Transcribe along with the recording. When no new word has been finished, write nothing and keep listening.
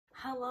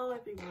Hello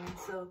everyone.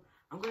 So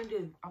I'm going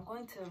to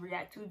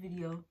react to a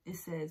video. It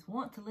says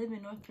want to live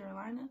in North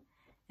Carolina,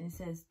 and it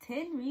says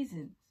 10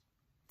 reasons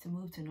to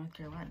move to North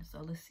Carolina.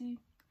 So let's see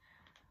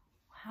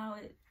how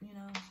it,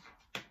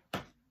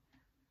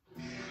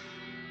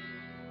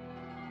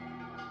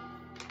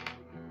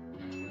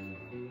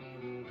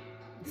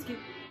 skip.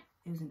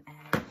 It was an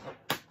ad.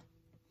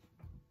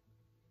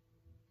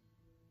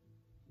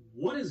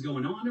 What is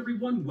going on,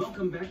 everyone?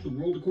 Welcome back to The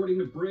World According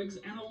to Briggs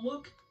and a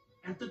look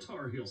at the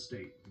Tar Heel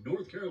State,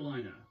 North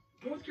Carolina.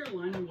 North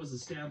Carolina was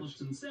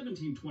established in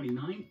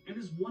 1729 and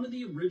is one of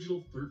the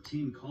original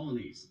 13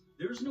 colonies.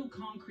 There's no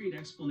concrete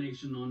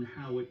explanation on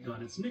how it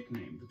got its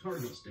nickname, the Tar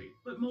Heel State,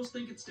 but most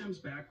think it stems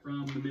back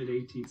from the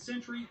mid-18th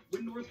century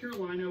when North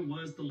Carolina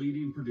was the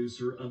leading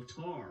producer of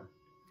tar.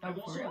 I've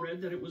also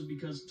read that it was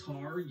because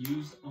tar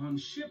used on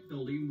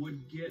shipbuilding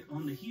would get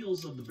on the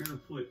heels of the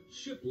barefoot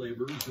ship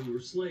laborers who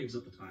were slaves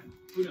at the time.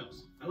 Who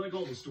knows? I like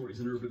all the stories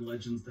and urban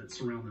legends that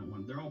surround that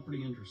one. They're all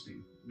pretty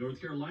interesting. North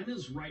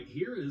Carolina's right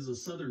here. It is a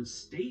southern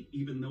state,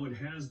 even though it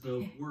has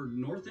the word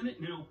north in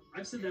it. Now,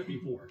 I've said that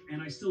before,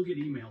 and I still get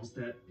emails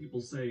that people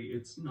say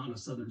it's not a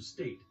southern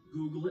state.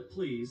 Google it,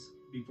 please,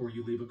 before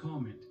you leave a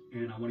comment.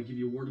 And I want to give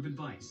you a word of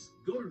advice.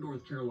 Go to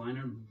North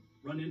Carolina,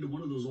 run into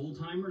one of those old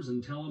timers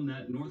and tell them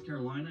that North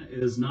Carolina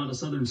is not a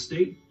southern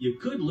state, you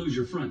could lose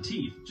your front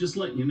teeth. Just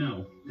letting you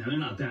know. Now, they're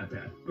not that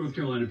bad. North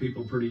Carolina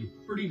people, pretty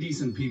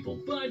decent people.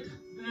 But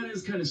that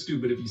is kind of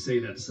stupid if you say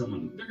that to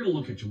someone. They're going to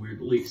look at you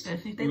weird, at least.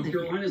 North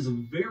Carolina is a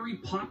very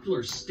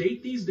popular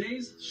state these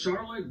days.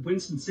 Charlotte,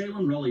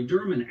 Winston-Salem,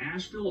 Raleigh-Durham, and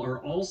Asheville are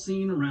all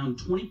seeing around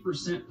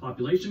 20%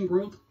 population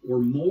growth or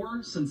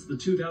more since the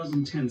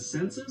 2010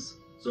 census.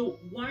 So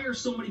why are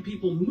so many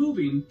people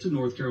moving to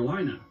North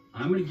Carolina?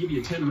 I'm going to give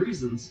you 10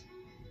 reasons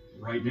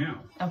right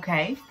now.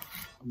 Okay.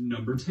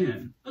 Number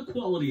 10, a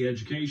quality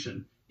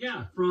education.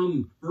 Yeah,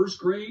 from first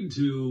grade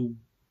to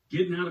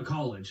getting out of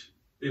college.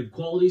 They have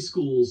quality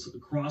schools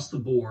across the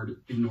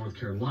board in North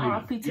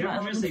Carolina. The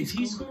average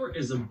SAT score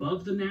is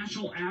above the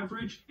national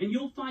average, and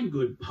you'll find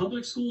good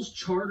public schools,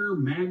 charter,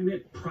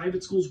 magnet,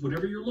 private schools,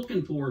 whatever you're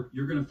looking for,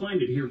 you're going to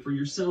find it here for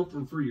yourself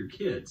or for your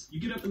kids. You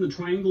get up in the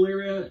Triangle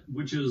area,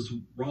 which is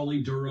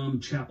Raleigh, Durham,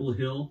 Chapel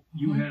Hill.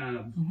 You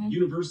have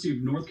University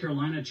of North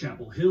Carolina,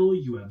 Chapel Hill.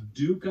 You have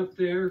Duke up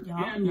there,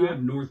 and you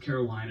have North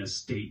Carolina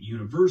State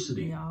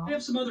University. They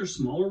have some other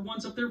smaller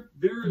ones up there.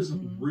 There is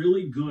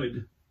really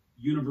good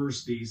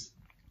universities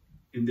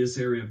in this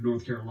area of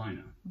North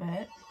Carolina.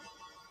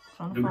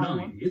 Number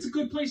 9, it's a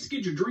good place to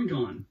get your drink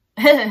on.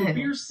 The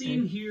beer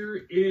scene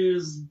here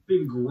has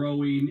been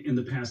growing in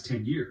the past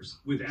 10 years.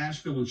 With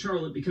Asheville and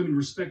Charlotte becoming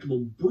respectable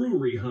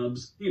brewery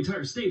hubs, the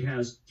entire state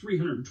has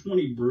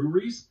 320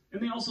 breweries,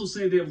 and they also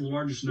say they have the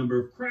largest number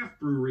of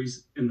craft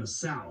breweries in the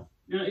South.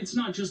 Now, it's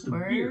not just the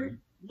beer.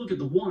 Look at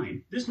the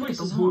wine. This place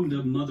is home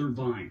to Mother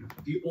Vine,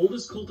 the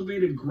oldest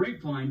cultivated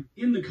grapevine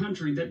in the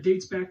country that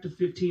dates back to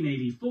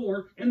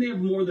 1584, and they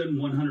have more than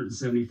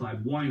 175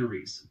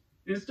 wineries.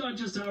 And it's not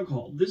just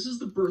alcohol. This is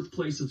the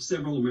birthplace of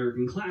several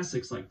American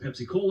classics like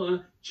Pepsi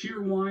Cola,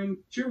 Cheerwine.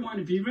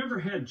 Cheerwine, if you've ever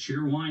had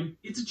Cheerwine,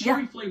 it's a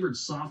cherry-flavored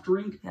soft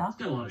drink. It's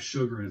got a lot of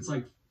sugar in it. It's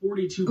like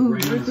 42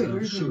 grams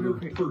of sugar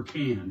per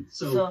can.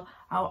 So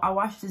I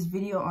watched this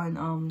video on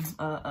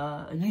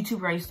a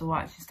YouTuber I used to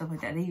watch and stuff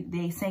like that.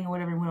 They sang or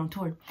whatever and went on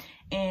tour.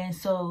 And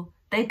so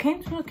they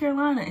came to North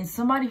Carolina and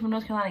somebody from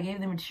North Carolina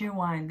gave them a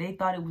Cheerwine. They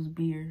thought it was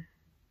beer.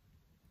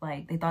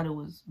 Like, they thought it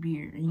was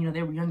beer. And,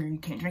 they were younger. You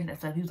can't drink that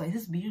stuff. He was like,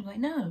 this is beer? He was like,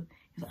 no.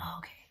 He was like, oh,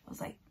 okay. I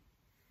was like,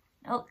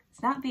 nope,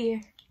 it's not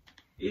beer.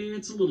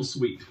 It's a little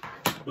sweet,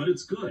 but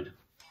it's good.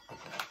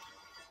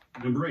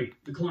 Number 8,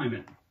 the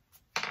climate.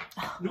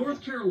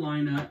 North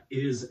Carolina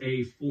is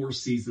a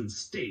 4-season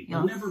state.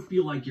 You'll never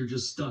feel like you're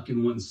just stuck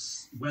in one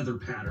weather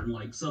pattern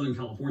like Southern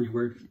California,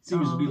 where it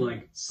seems to be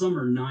like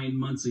summer 9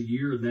 months a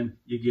year, and then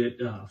you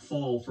get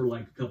fall for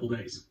like a couple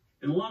days.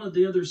 And a lot of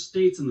the other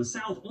states in the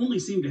South only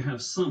seem to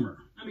have summer.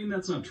 I mean,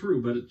 that's not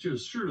true, but it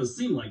just sure does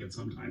seem like it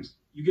sometimes.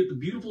 You get the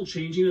beautiful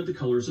changing of the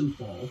colors in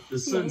fall. The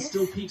sun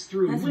still peeks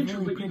through in winter,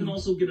 but you can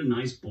also get a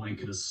nice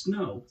blanket of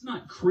snow. It's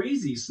not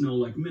crazy snow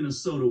like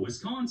Minnesota,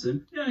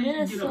 Wisconsin. Yeah, you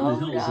can get up in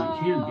the hills and it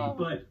can be,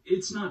 but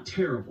it's not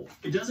terrible.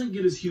 It doesn't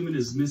get as humid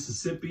as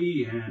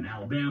Mississippi and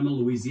Alabama,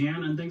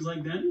 Louisiana, and things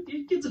like that.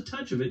 It gets a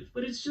touch of it,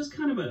 but it's just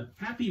kind of a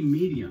happy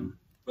medium.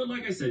 But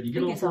like I said, you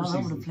get all 4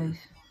 seasons.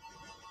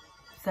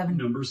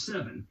 Number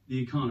 7,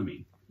 the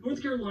economy.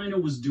 North Carolina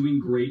was doing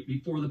great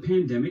before the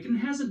pandemic and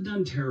hasn't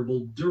done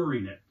terrible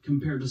during it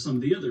compared to some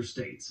of the other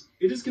states.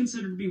 It is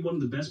considered to be one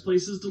of the best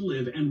places to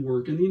live and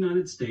work in the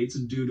United States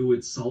due to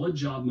its solid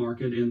job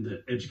market in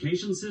the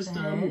education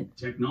system,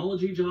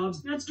 technology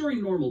jobs. That's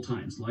during normal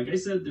times. Like I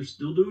said, they're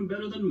still doing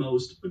better than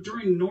most, but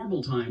during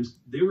normal times,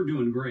 they were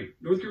doing great.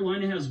 North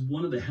Carolina has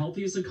one of the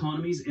healthiest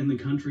economies in the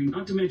country,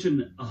 not to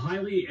mention a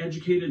highly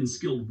educated and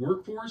skilled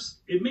workforce.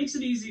 It makes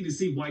it easy to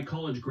see why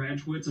college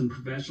graduates and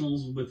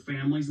professionals with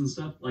families and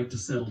stuff like to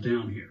settle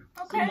down here.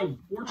 Some of the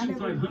Fortune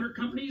 500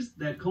 companies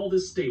that call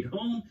this state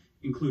home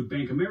include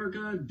Bank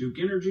America, Duke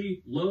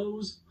Energy,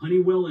 Lowe's,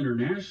 Honeywell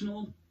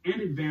International,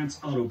 and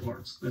Advanced Auto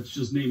Parts. That's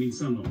just naming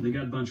some of them. They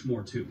got a bunch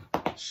more too.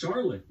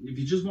 Charlotte, if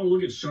you just want to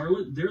look at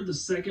Charlotte, they're the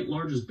second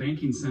largest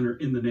banking center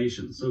in the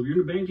nation. So if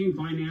you're into banking,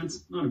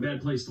 finance, not a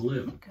bad place to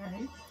live.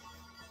 Okay.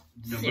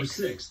 Number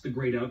 6, the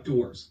great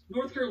outdoors.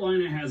 North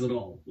Carolina has it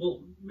all.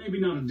 Well, maybe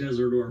not a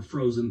desert or a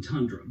frozen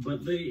tundra,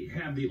 but they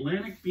have the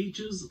Atlantic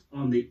beaches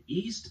on the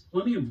east,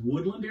 plenty of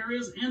woodland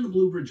areas, and the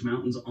Blue Ridge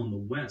Mountains on the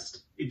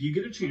west. If you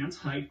get a chance,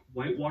 hike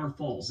Whitewater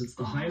Falls. It's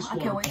the highest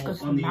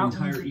waterfall on the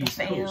entire East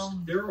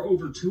Coast. There are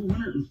over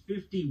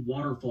 250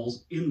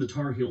 waterfalls in the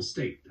Tar Heel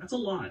State. That's a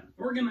lot.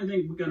 Oregon, I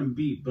think we got them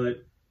beat,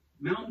 but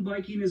mountain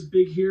biking is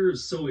big here,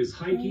 so is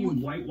hiking,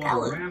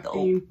 whitewater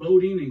rafting,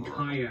 boating, and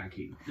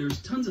kayaking.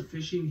 There's tons of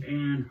fishing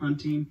and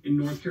hunting in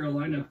North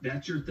Carolina. If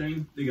that's your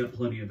thing, they got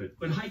plenty of it.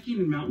 But hiking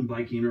and mountain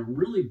biking are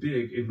really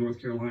big in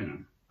North Carolina.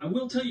 I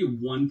will tell you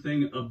one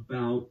thing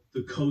about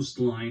the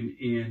coastline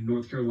in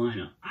North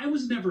Carolina. I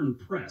was never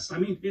impressed. I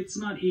mean, it's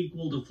not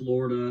equal to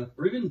Florida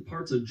or even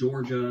parts of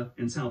Georgia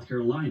and South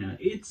Carolina.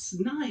 It's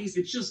nice.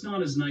 It's just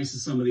not as nice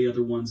as some of the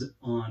other ones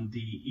on the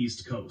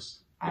East Coast.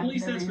 At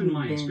least that's been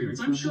my experience.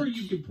 I'm sure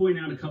you could point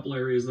out a couple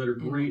areas that are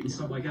great and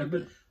stuff like that,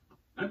 but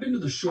I've been to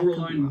the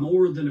shoreline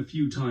more than a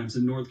few times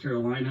in North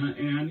Carolina,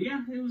 and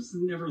yeah, it was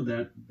never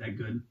that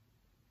good.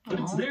 But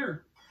it's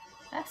there.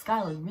 That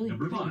sky looks really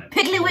Number 5.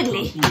 Piggly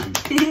Wiggly.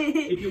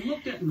 If you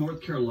looked at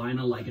North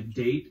Carolina like a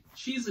date,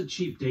 she's a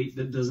cheap date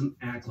that doesn't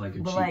act like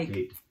a cheap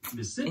date.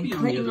 Mississippi,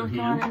 on the other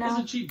hand, is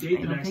a cheap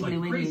date that acts like a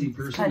crazy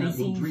person that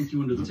will drink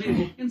you under the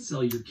table and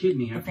sell your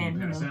kidney after you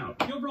pass out.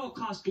 The overall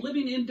cost of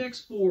living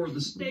index for the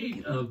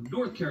state of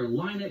North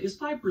Carolina is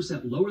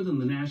 5% lower than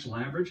the national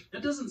average.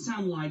 That doesn't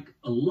sound like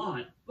a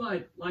lot,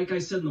 but like I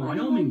said in the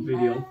Wyoming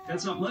video,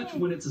 that's not much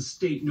when it's a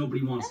state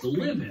nobody wants to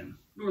live in.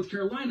 North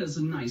Carolina is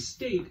a nice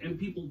state, and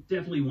people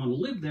definitely want to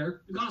live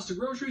there. The cost of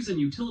groceries and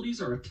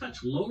utilities are a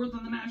touch lower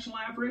than the national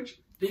average.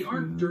 They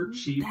aren't dirt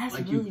cheap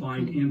like you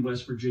find in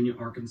West Virginia,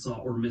 Arkansas,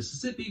 or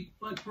Mississippi,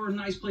 but for a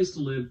nice place to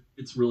live,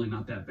 it's really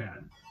not that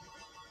bad.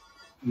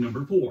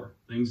 Number 4,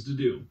 things to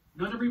do.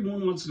 Not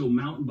everyone wants to go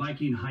mountain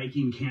biking,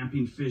 hiking,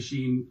 camping,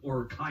 fishing,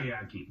 or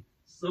kayaking.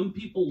 Some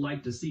people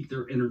like to seek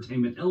their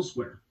entertainment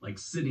elsewhere, like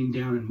sitting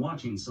down and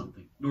watching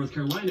something. North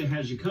Carolina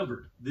has you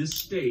covered. This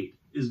state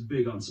is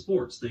big on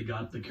sports. They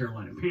got the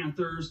Carolina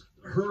Panthers,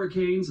 the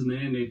Hurricanes, and the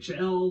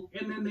NHL,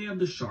 and then they have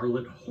the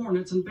Charlotte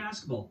Hornets and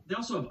basketball. They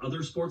also have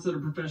other sports that are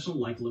professional,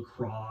 like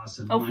lacrosse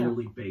and minor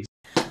league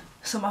baseball.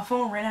 So my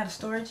phone ran out of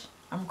storage.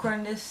 I'm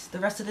recording the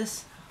rest of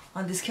this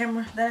on this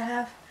camera that I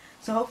have.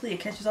 So hopefully it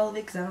catches all of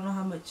it, because I don't know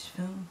how much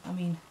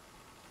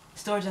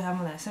storage I have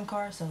on that SIM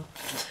card. So,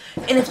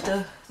 and if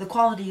the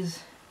quality is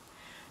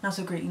not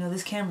so great, you know,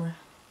 this camera,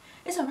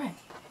 it's alright.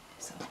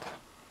 So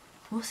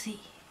we'll see.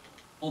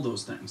 All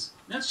those things.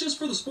 That's just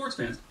for the sports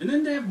fans. And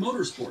then they have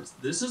motorsports.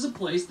 This is a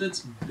place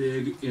that's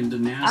big into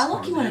NASCAR. I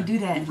look, you want to do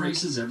that.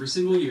 Races every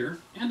single year,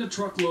 and a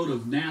truckload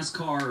of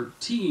NASCAR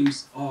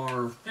teams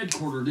are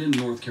headquartered in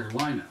North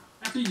Carolina.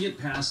 After you get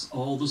past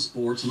all the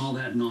sports and all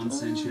that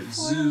nonsense, you have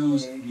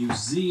zoos,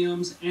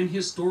 museums, and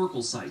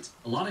historical sites.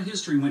 A lot of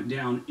history went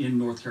down in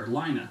North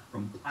Carolina,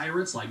 from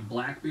pirates like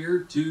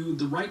Blackbeard to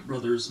the Wright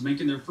brothers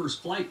making their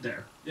first flight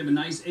there. They have a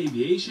nice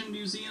aviation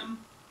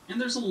museum, and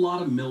there's a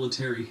lot of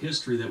military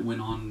history that went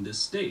on in this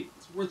state.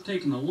 It's worth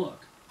taking a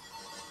look.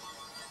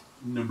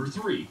 Number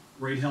 3,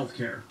 great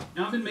healthcare.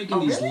 Now, I've been making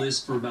these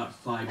lists for about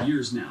 5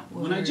 years now.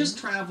 When I just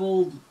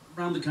traveled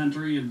around the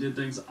country and did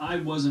things, I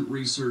wasn't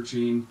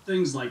researching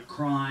things like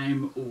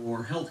crime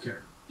or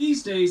healthcare.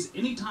 These days,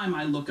 anytime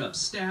I look up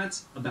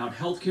stats about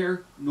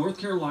healthcare, North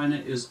Carolina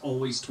is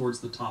always towards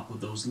the top of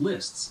those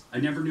lists.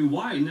 I never knew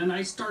why, and then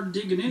I started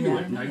digging into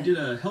it, and I did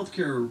a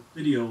healthcare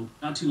video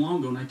not too long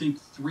ago, and I think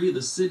 3 of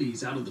the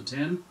cities out of the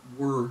 10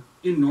 were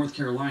in North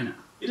Carolina.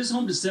 It is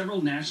home to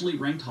several nationally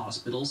ranked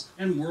hospitals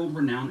and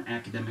world-renowned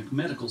academic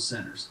medical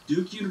centers.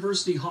 Duke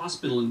University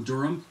Hospital in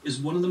Durham is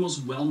one of the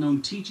most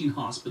well-known teaching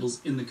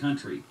hospitals in the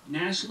country.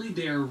 Nationally,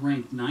 they are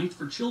ranked 9th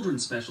for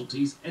children's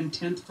specialties and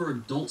 10th for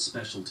adult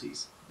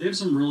specialties. They have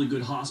some really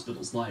good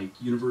hospitals like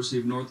University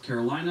of North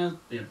Carolina,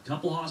 they have a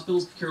couple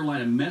hospitals,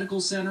 Carolina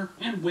Medical Center,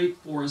 and Wake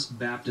Forest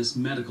Baptist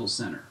Medical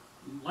Center.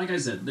 Like I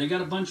said, they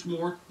got a bunch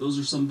more. Those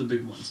are some of the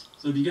big ones.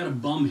 So if you got a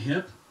bum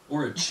hip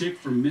or a chick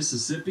from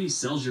Mississippi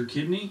sells your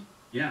kidney,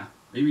 yeah,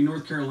 maybe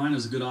North Carolina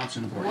is a good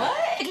option for you.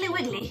 What? Wiggly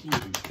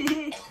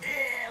Wiggly.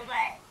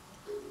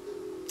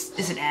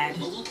 It's an ad.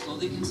 Global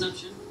clothing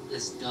consumption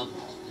has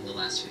doubled in the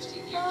last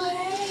 15 years. Oh,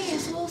 hey,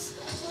 it's a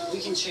little...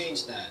 We can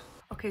change that.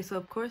 Okay, so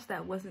of course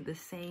that wasn't the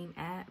same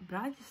ad, but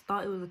I just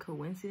thought it was a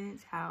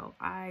coincidence how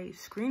I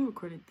screen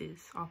recorded this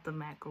off the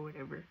Mac or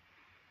whatever.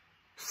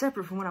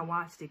 Separate from when I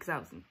watched it, because I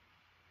was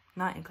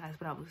not in class,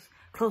 but I was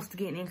close to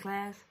getting in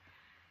class.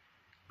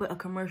 But a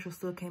commercial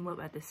still came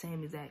up at the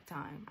same exact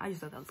time. I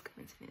just thought that was a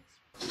coincidence.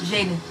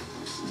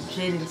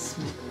 Jaden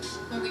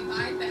Smith. When we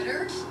buy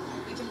better,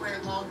 we can wear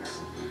it longer.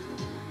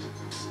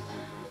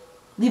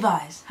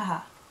 Levi's,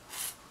 haha.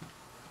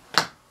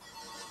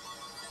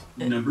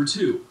 Number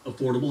 2,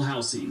 affordable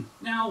housing.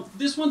 Now,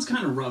 this one's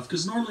kind of rough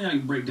because normally I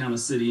can break down a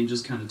city and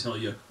just kind of tell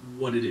you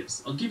what it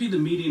is. I'll give you the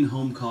median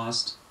home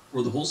cost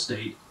for the whole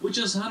state, which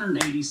is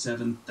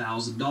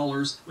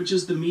 $187,000, which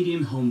is the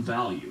median home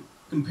value,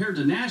 compared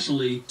to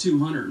nationally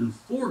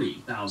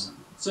 $240,000.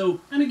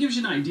 So, kind of gives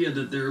you an idea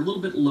that they're a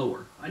little bit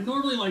lower. I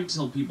normally like to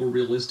tell people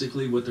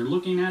realistically what they're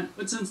looking at,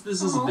 but since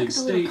this is a big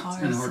state, it's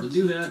kind of hard to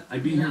do that.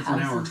 I'd be here for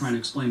an hour trying to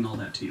explain all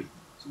that to you.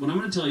 So what I'm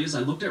going to tell you is I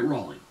looked at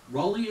Raleigh.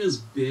 Raleigh is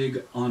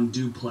big on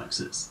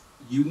duplexes.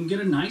 You can get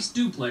a nice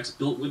duplex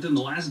built within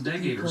the last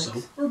decade or so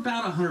for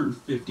about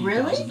 $150,000.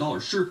 Really?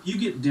 Sure, you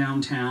get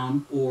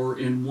downtown or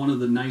in one of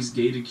the nice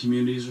gated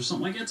communities or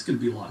something like that, it's going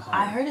to be a lot higher.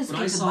 I heard it's but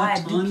good I to saw buy a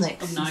tons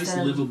duplex of nice instead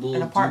of livable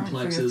an apartment for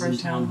your duplexes and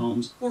first home.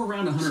 townhomes for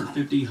around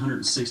 $150,000,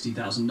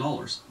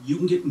 $160,000. You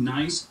can get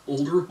nice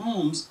older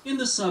homes in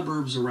the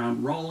suburbs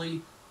around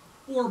Raleigh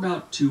for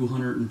about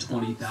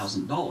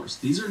 $220,000.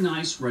 These are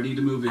nice, ready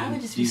to move in, I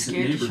would just be decent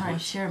scared to try and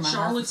neighborhoods. share my house with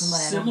Charlotte's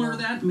somebody I don't similar to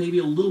know. that, maybe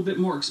a little bit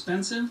more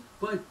expensive,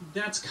 but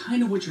that's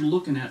kind of what you're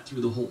looking at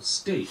through the whole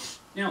state.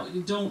 Now,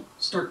 don't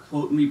start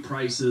quoting me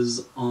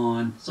prices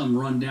on some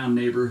rundown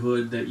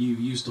neighborhood that you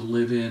used to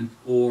live in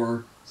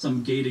or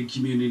some gated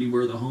community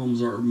where the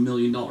homes are $1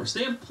 million.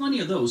 They have plenty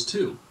of those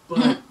too,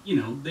 but you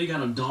know, they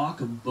got a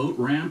dock, a boat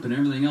ramp, and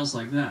everything else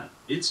like that.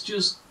 It's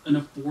just an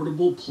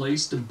affordable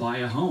place to buy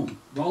a home.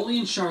 Raleigh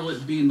and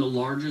Charlotte, being the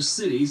largest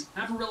cities,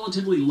 have a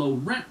relatively low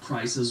rent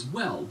price as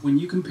well when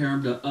you compare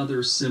them to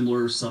other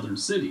similar southern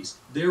cities.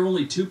 They're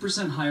only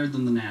 2% higher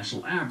than the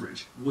national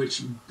average,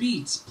 which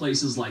beats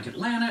places like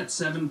Atlanta at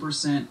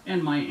 7%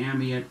 and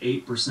Miami at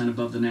 8%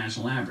 above the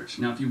national average.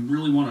 Now, if you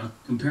really want to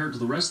compare it to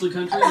the rest of the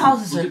country, And the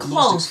houses look are at the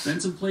close. most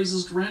expensive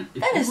places to rent.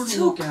 If That you is were to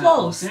too look at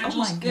close. Los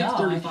Angeles, Oh my it's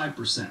God.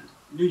 35%.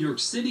 New York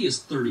City is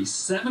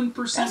 37%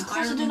 That's higher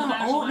closer than than the our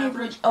national old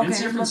average, neighborhood. Okay, and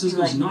San it must be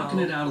Francisco's like, knocking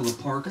it out of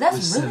the park But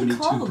that's with really 72%.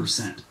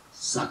 close.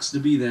 Sucks to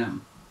be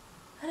them.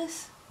 That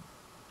is...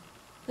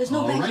 There's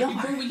no Alright, backyard.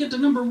 before we get to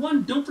number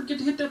 1, don't forget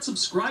to hit that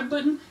subscribe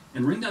button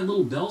and ring that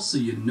little bell so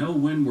you know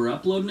when we're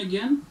uploading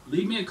again.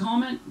 Leave me a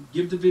comment,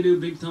 give the video a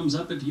big thumbs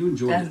up if you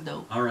enjoyed That's it.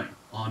 dope. Alright,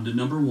 on to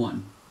number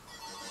 1.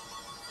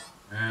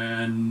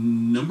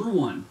 And number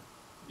 1,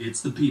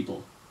 it's the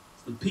people.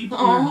 It's the people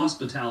and their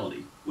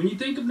hospitality. When you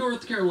think of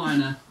North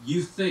Carolina,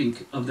 you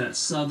think of that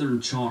southern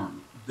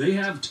charm. They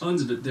have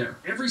tons of it there.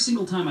 Every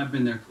single time I've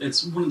been there,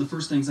 it's one of the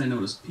first things I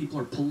notice. People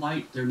are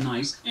polite, they're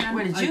nice, and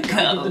Where did you I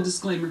gotta go? give the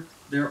disclaimer,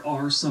 there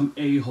are some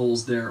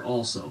a-holes there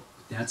also.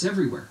 That's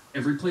everywhere.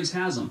 Every place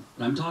has them.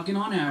 But I'm talking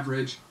on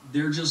average,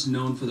 they're just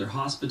known for their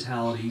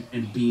hospitality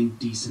and being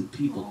decent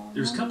people.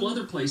 There's a couple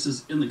other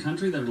places in the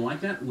country that are like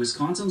that.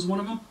 Wisconsin's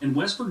one of them. And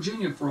West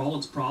Virginia, for all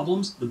its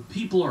problems, the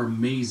people are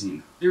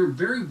amazing. They're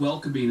very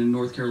welcoming in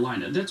North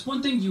Carolina. That's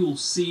one thing you will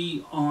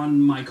see on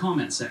my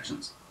comment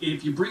sections.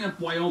 If you bring up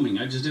Wyoming,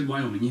 I just did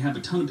Wyoming, you have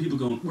a ton of people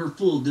going, we're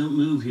full, don't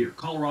move here.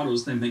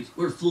 Colorado's the same thing,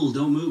 we're full,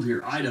 don't move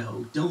here.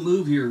 Idaho, don't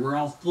move here, we're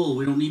all full,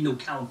 we don't need no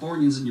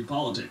Californians in your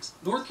politics.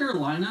 North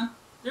Carolina,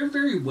 they're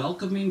very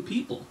welcoming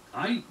people.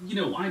 I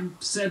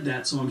said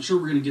that, so I'm sure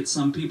we're going to get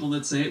some people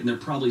that say it, and they're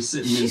probably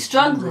sitting in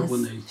struggling.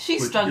 when they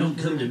She's put, struggling.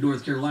 don't come to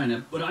North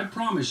Carolina. But I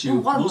promise you,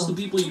 Well, most of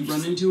the people you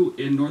run into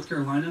in North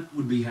Carolina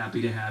would be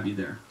happy to have you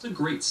there. It's a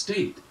great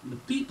state. The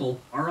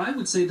people are, I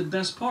would say, the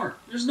best part.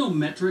 There's no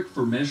metric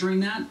for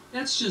measuring that.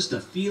 That's just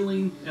a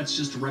feeling, that's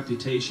just a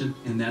reputation,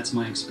 and that's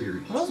my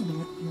experience.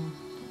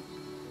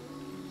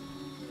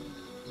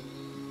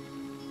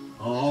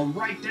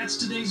 Alright, that's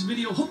today's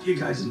video. Hope you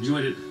guys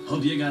enjoyed it.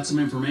 Hope you got some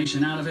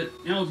information out of it.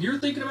 Now, if you're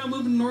thinking about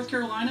moving to North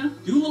Carolina,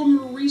 do a little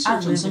more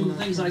research on some of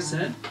the things I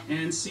said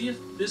and see if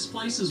this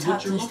place is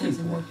what you're looking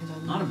for.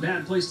 Not a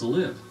bad place to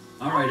live.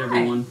 Alright,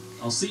 everyone.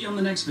 I'll see you on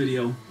the next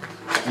video.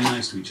 Be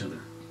nice to each other.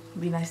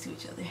 Be nice to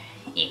each other.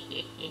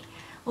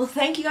 Well,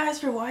 thank you guys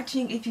for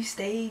watching if you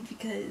stayed,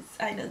 because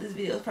I know this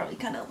video is probably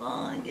kind of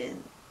long,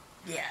 and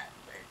yeah,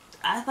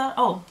 I thought,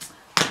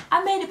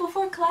 I made it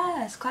before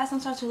class. Class don't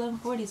start till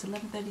 11:40. It's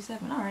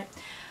 11:37. All right.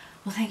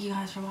 Well, thank you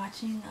guys for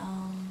watching.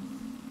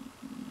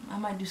 I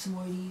might do some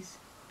more of these.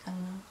 I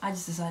don't know. I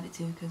just decided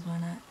to, because why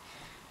not?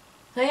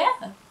 So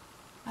yeah.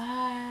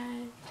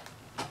 Bye.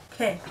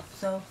 Okay.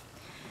 So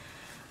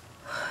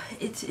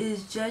it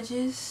is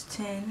Judges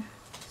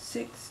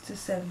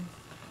 10:6-7.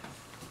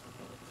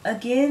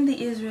 Again,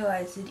 the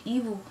Israelites did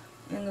evil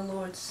in the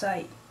Lord's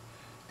sight.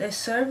 They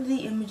served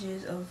the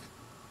images of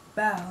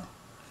Baal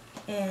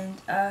and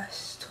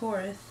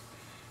Ashtoreth,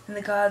 and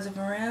the gods of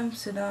Aram,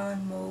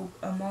 Sidon, Moab,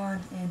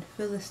 Ammon, and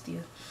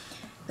Philistia.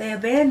 They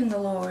abandoned the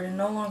Lord and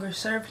no longer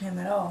served him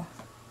at all.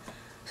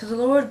 So the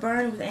Lord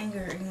burned with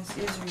anger against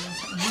Israel,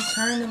 and he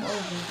turned them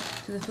over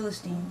to the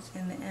Philistines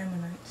and the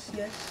Ammonites.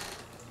 Yes?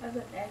 I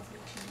thought that's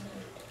what you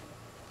meant.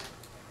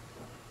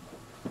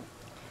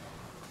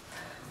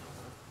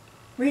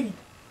 Reading.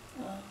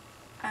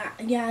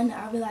 Yeah, I know.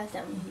 I realized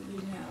that when he was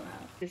reading out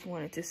loud. Just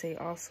wanted to say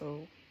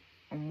also,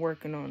 I'm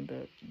working on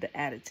the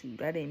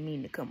attitude. I didn't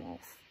mean to come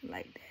off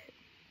like that.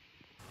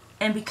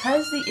 And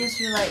because the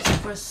Israelites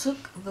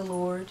forsook the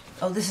Lord,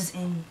 this is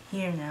in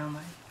here now,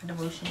 my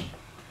devotion.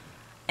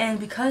 And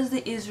because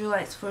the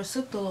Israelites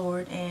forsook the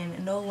Lord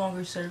and no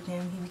longer served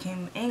him, he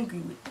became angry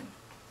with them.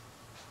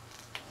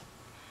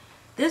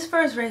 This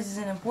verse raises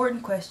an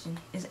important question.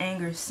 Is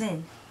anger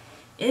sin?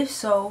 If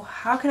so,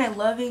 how can a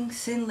loving,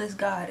 sinless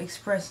God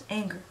express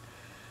anger?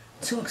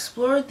 To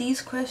explore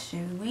these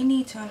questions, we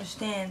need to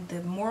understand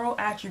the moral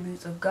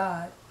attributes of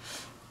God.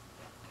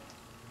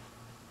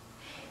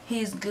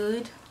 He is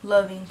good,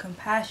 loving,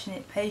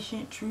 compassionate,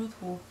 patient,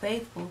 truthful,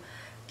 faithful,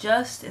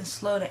 just, and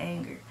slow to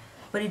anger.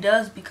 But he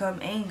does become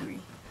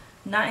angry,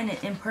 not in an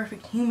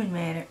imperfect human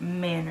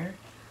manner,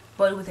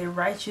 but with a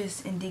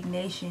righteous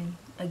indignation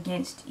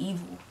against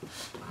evil.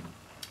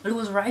 It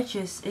was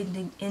righteous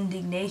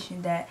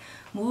indignation that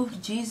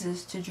moved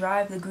Jesus to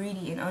drive the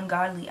greedy and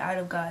ungodly out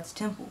of God's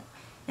temple.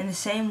 In the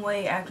same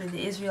way, after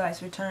the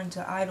Israelites returned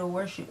to idol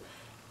worship,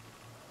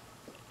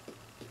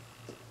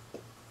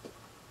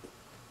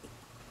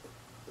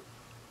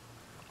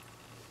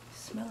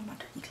 smelling my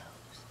dirty clothes.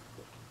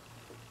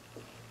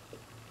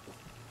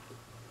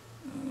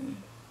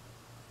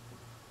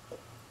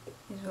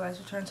 Israelites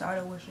returned to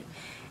idol worship.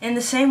 In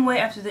the same way,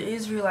 after the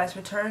Israelites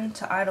returned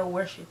to idol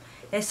worship,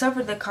 they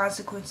suffered the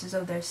consequences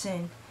of their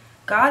sin.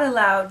 God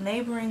allowed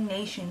neighboring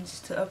nations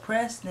to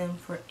oppress them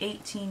for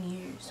 18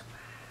 years.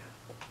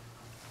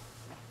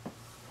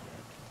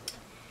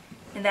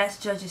 And that's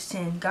Judges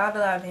 10. God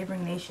allowed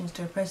neighboring nations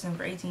to oppress them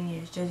for 18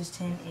 years. Judges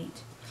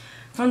 10:8.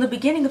 From the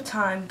beginning of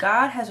time,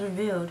 God has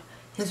revealed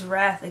his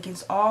wrath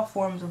against all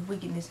forms of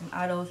wickedness and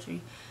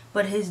idolatry.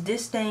 But his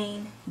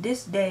disdain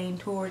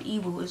toward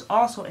evil is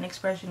also an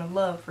expression of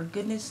love for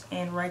goodness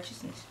and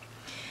righteousness.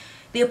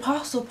 The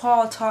Apostle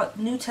Paul taught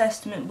New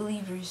Testament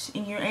believers,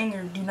 in your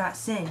anger, do not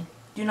sin.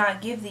 Do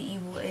not give the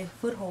evil a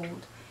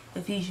foothold.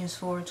 Ephesians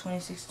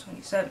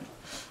 4:26-27.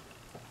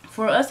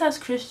 For us as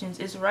Christians,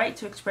 it's right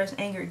to express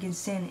anger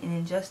against sin and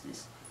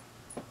injustice.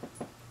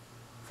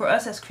 For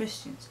us as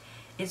Christians,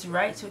 it's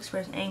right to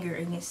express anger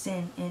against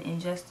sin and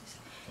injustice.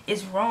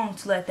 It's wrong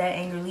to let that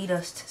anger lead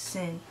us to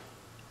sin.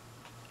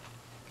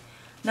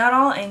 Not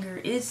all anger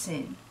is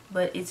sin,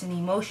 but it's an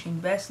emotion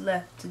best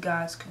left to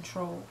God's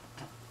control.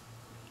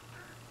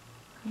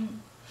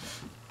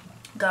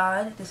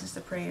 God, this is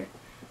the prayer,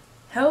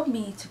 help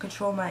me to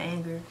control my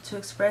anger, to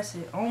express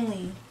it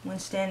only when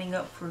standing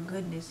up for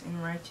goodness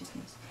and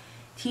righteousness.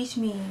 Teach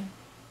me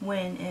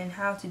when and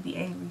how to be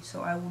angry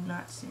so I will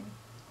not sin.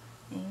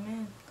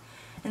 Amen.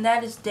 And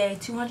that is day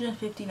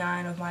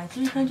 259 of my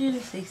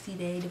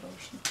 360-day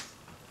devotion.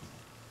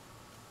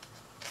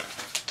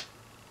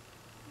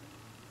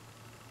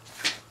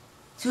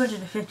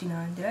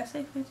 $259. Did I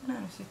say 59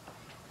 or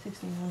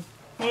 69?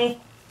 Hey.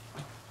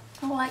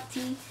 I like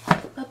tea.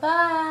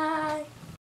 Bye-bye.